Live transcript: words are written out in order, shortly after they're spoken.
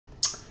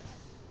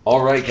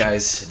All right,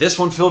 guys. This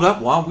one filled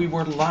up while we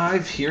were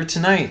live here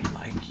tonight,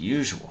 like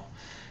usual.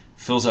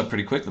 Fills up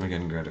pretty quick. Let me go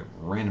ahead and grab a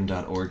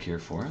random.org here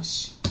for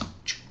us.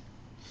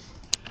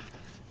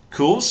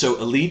 Cool.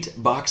 So Elite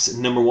Box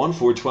number 1,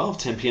 412,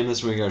 10 p.m.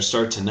 That's when we're going to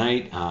start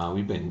tonight.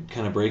 We've been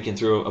kind of breaking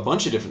through a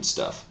bunch of different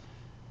stuff.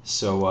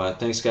 So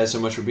thanks, guys, so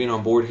much for being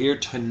on board here.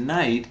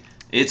 Tonight,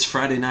 it's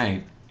Friday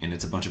night, and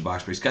it's a bunch of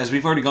box breaks. Guys,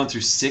 we've already gone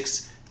through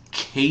 6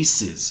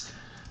 cases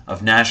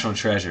of National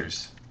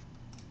Treasures.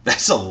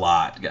 That's a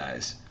lot,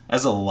 guys.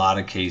 That's a lot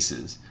of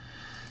cases.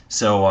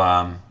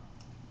 So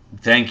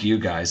thank you,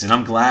 guys. And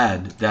I'm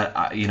glad that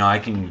I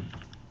can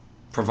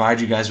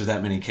provide you guys with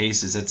that many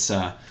cases. It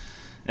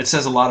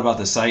says a lot about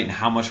the site and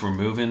how much we're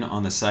moving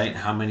on the site and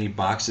how many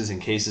boxes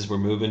and cases we're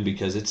moving,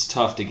 because it's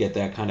tough to get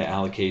that kind of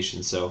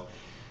allocation. So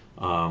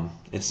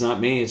it's not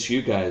me, it's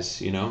you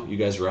guys. You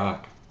guys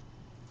rock.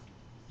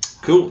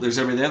 Cool. There's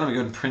everything there. Let me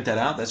go ahead and print that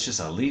out. That's just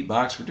an Elite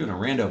box. We're doing a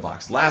rando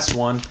box. Last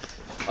one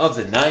of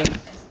the night.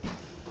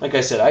 Like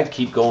I said, I'd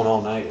keep going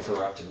all night if it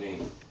were up to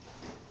me.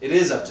 It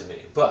is up to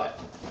me, but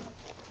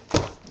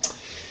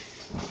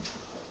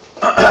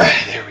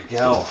there we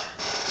go.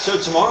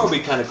 So tomorrow will be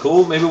kind of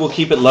cool. Maybe we'll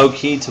keep it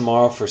low-key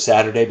tomorrow for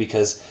Saturday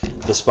because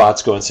the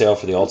spots go on sale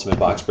for the Ultimate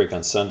Box Break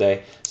on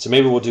Sunday. So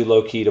maybe we'll do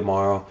low-key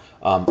tomorrow.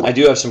 I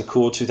do have some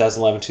cool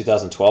 2011,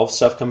 2012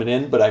 stuff coming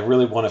in, but I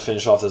really want to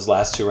finish off those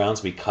last 2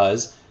 rounds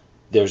because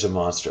there's a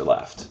monster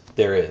left.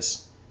 There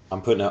is.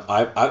 I'm putting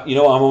I'm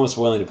almost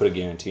willing to put a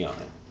guarantee on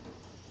it.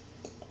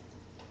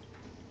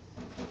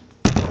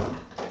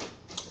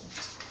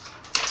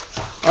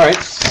 All right,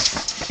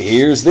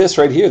 here's this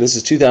right here. This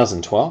is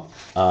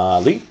 2012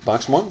 Elite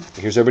Box 1.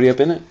 Here's everybody up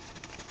in it.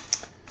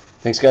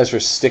 Thanks, guys, for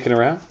sticking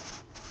around,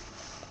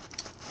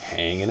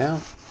 hanging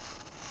out.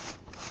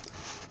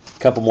 A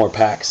couple more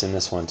packs in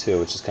this one, too,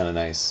 which is kind of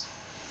nice.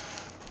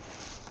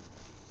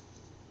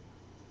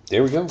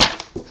 There we go.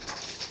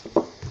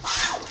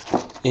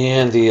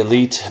 And the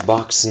Elite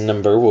box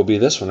number will be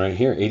this one right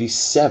here,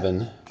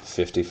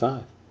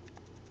 8755.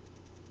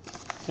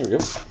 There we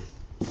go.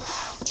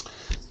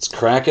 Let's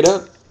crack it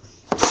up.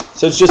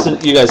 So it's just,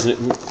 you guys,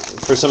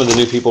 for some of the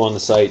new people on the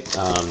site,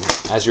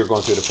 as you're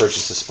going through to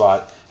purchase the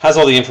spot, has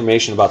all the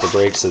information about the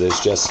break, so there's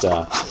just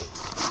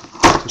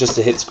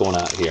the hits going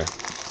out here.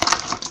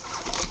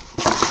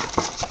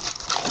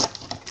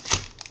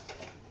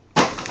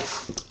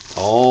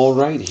 All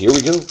right, here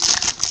we go.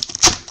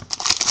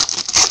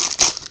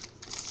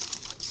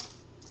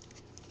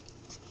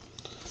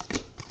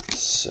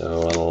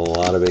 So a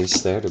lot of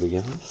base there to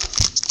begin with.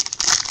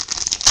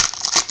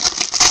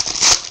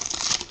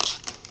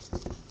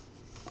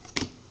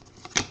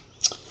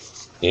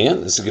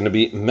 And this is going to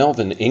be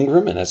Melvin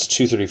Ingram, and that's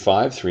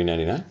 235,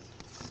 399.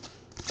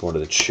 Going to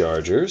the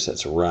Chargers,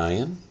 that's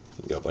Ryan.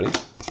 Here you go, buddy.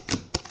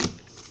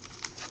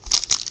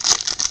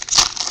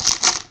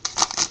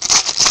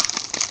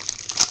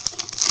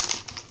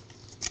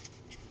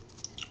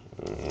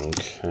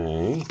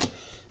 Okay.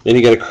 Then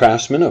you got a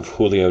Craftsman of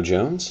Julio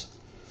Jones.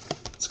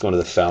 Let's go to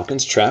the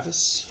Falcons,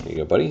 Travis. Here you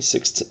go, buddy.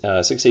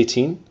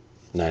 618,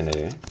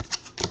 999.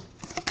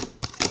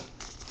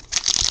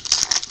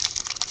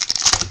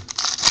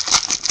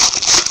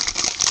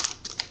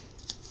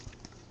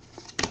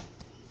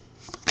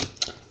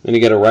 Then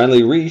you got a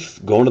Riley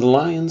Reef going to the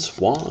Lions.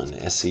 Juan,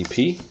 SCP.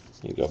 Here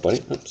you go,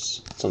 buddy.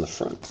 Oops, it's on the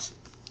front.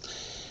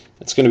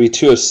 It's going to be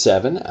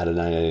 207 out of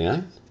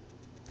 999.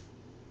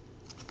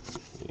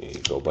 There you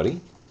go, buddy.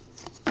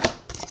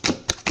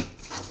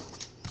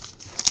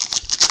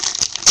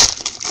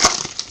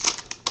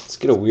 Let's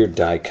get a weird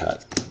die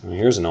cut.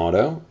 Here's an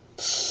auto.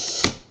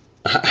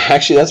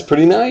 Actually, that's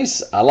pretty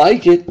nice. I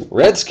like it.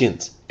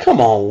 Redskins.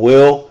 Come on,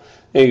 Will.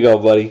 There you go,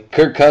 buddy.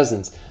 Kirk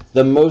Cousins.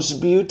 The most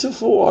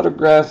beautiful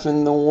autograph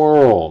in the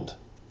world.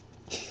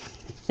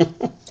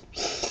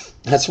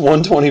 That's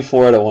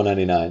 124 out of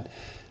 199.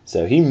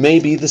 So he may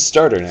be the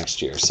starter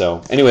next year.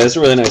 So anyway, that's a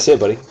really nice hit,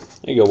 buddy.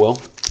 There you go,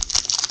 Will.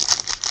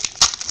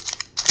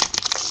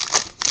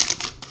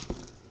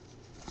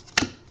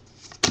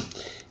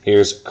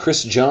 Here's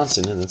Chris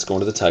Johnson, and that's going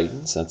to the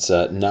Titans. That's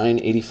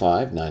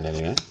 985,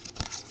 999.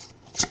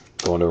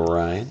 Going to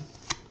Ryan.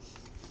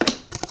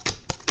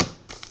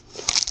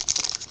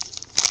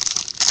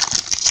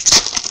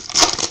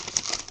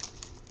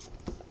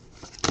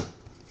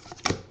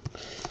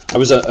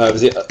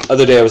 The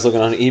other day I was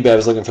looking on eBay. I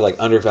was looking for like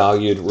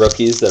undervalued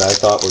rookies that I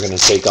thought were going to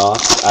take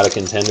off out of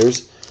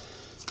contenders.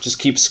 Just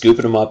keep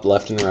scooping them up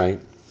left and right.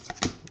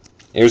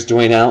 Here's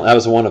Dwayne Allen. That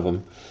was one of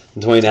them.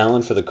 Dwayne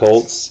Allen for the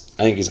Colts.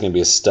 I think he's going to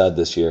be a stud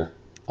this year,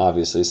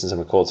 obviously, since I'm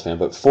a Colts fan.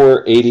 But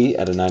 480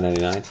 out of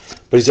 999.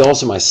 But he's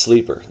also my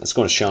sleeper. That's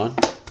going to Sean.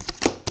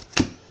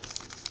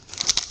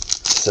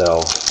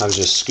 So I was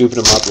just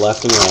scooping them up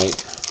left and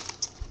right.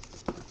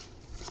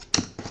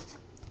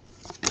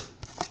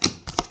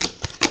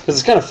 Because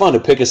it's kind of fun to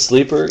pick a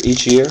sleeper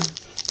each year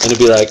and to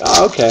be like,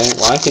 oh, okay,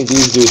 well, I think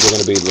these dudes are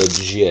going to be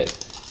legit.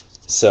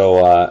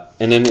 So,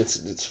 and then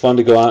it's fun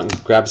to go out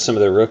and grab some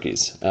of their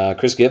rookies.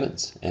 Chris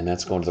Givens, and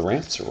that's going to the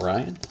Rams.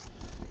 Ryan,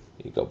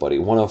 here you go, buddy.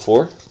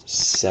 104,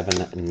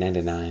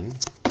 799.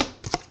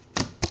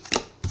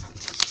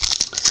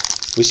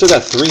 We still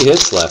got 3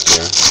 hits left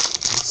here.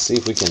 Let's see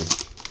if we can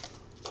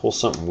pull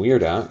something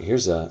weird out.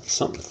 Here's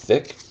something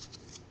thick.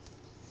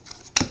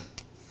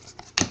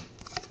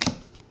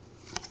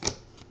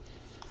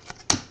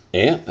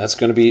 Yeah, that's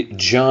going to be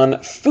John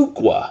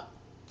Fuqua.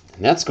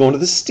 And that's going to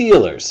the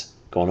Steelers.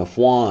 Going to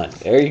Juan.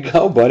 There you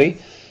go, buddy.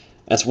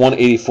 That's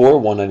 184,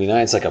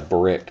 199. It's like a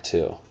brick,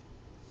 too.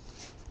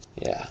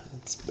 Yeah,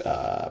 it's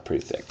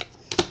pretty thick.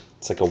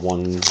 It's like a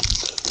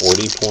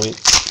 140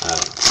 point. I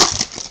don't know.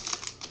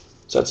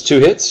 So that's 2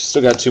 hits.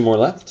 Still got 2 more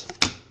left.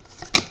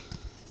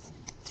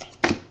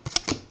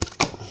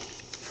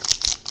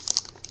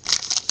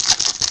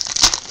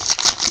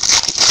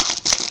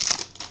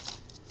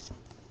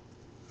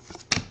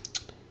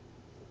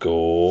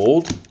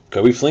 Gold.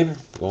 Kobe Fleener.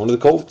 Going to the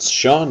Colts.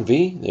 Sean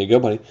V. There you go,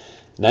 buddy.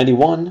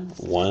 91,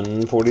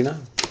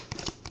 149.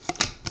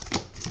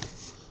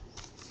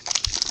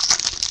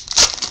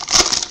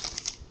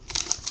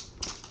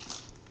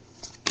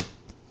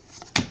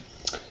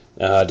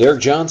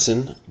 Derek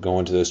Johnson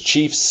going to those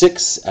Chiefs,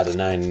 6 out of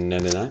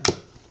 999.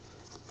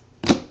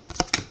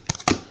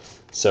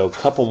 So a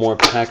couple more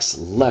packs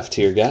left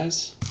here,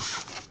 guys.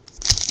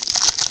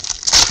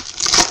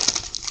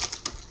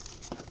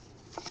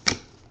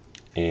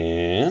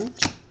 And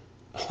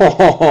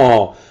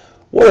oh,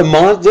 what a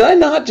monster! Did I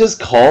not just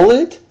call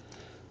it?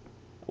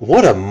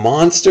 What a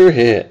monster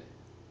hit!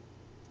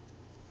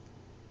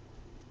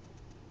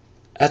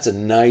 That's a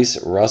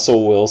nice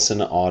Russell Wilson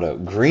auto.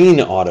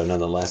 Green auto,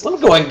 nonetheless. Let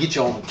me go ahead and get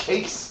you on the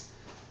case.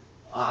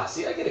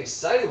 See, I get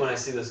excited when I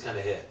see those kind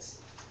of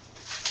hits.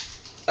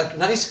 A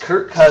nice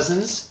Kirk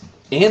Cousins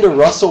and a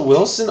Russell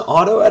Wilson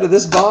auto out of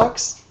this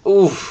box.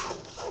 Oof.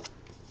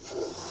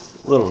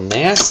 Little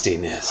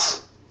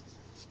nastiness.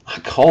 I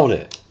called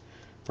it.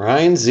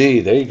 Ryan Z,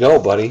 there you go,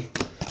 buddy.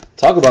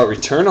 Talk about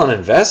return on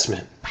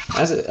investment.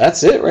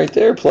 That's it right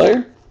there,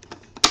 player.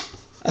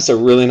 That's a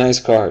really nice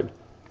card.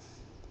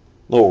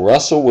 Little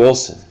Russell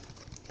Wilson.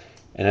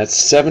 And that's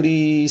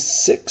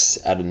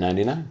 76 out of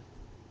 99.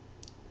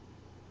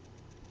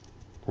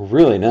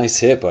 Really nice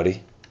hit,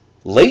 buddy.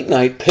 Late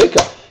night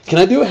pickup. Can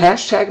I do a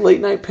hashtag late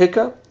night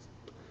pickup?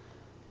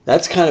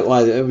 That's kind of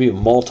why it would be a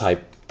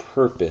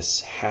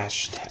multi-purpose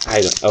hashtag. I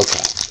don't,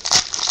 okay.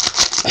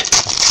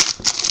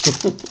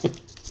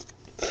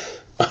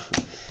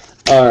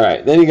 All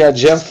right. Then you got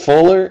Jeff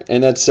Fuller,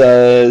 and that's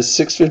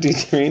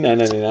 653,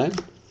 999.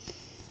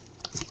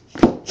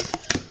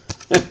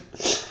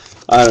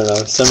 I don't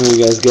know. Some of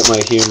you guys get my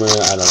humor.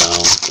 I don't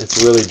know.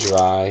 It's really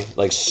dry,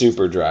 like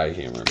super dry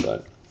humor.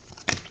 But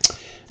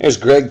there's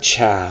Greg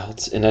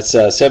Childs, and that's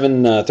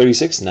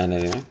 736,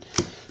 999.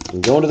 I'm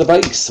going to the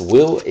bikes.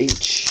 Will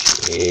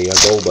H. Here you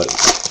go, buddy.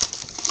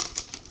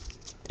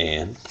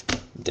 And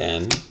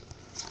then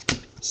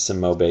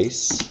Simo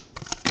base.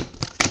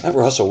 That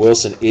Russell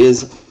Wilson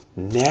is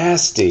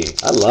nasty.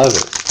 I love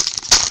it.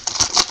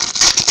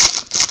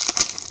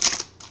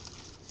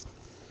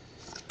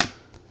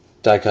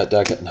 Die cut.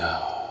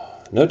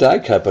 No die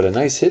cut, but a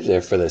nice hit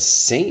there for the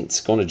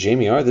Saints. Going to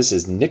Jamie R. This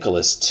is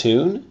Nicholas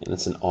Toon, and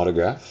it's an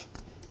autograph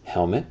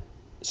helmet.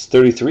 It's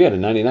 33 out of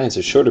 99,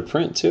 so shorter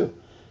print too.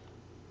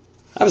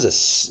 That's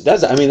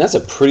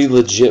a pretty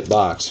legit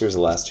box. Here's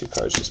the last 2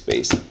 cards, just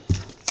base.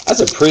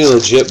 That's a pretty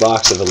legit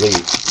box of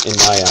Elite in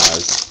my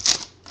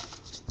eyes.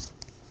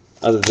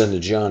 Other than the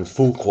John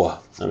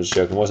Fuqua. I was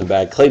joking, it wasn't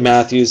bad. Clay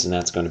Matthews, and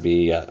that's going to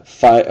be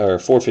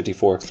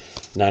 454,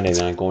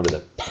 999 going to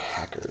the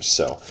Packers.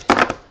 So,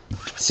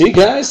 see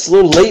guys, a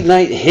little late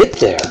night hit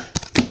there.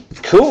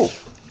 Cool.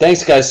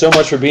 Thanks guys so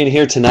much for being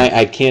here tonight.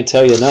 I can't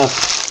tell you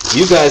enough.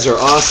 You guys are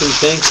awesome.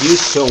 Thank you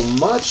so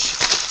much.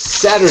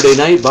 Saturday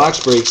night box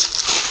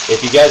breaks.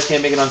 If you guys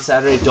can't make it on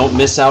Saturday, don't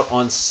miss out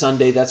on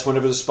Sunday. That's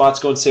whenever the spots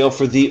go on sale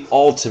for the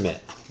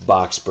ultimate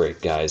box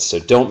break, guys. So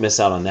don't miss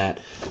out on that.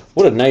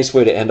 What a nice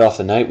way to end off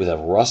the night with a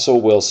Russell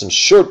Wilson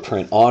short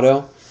print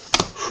auto.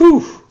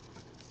 Whew.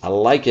 I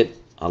like it.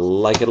 I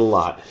like it a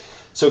lot.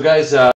 So, guys,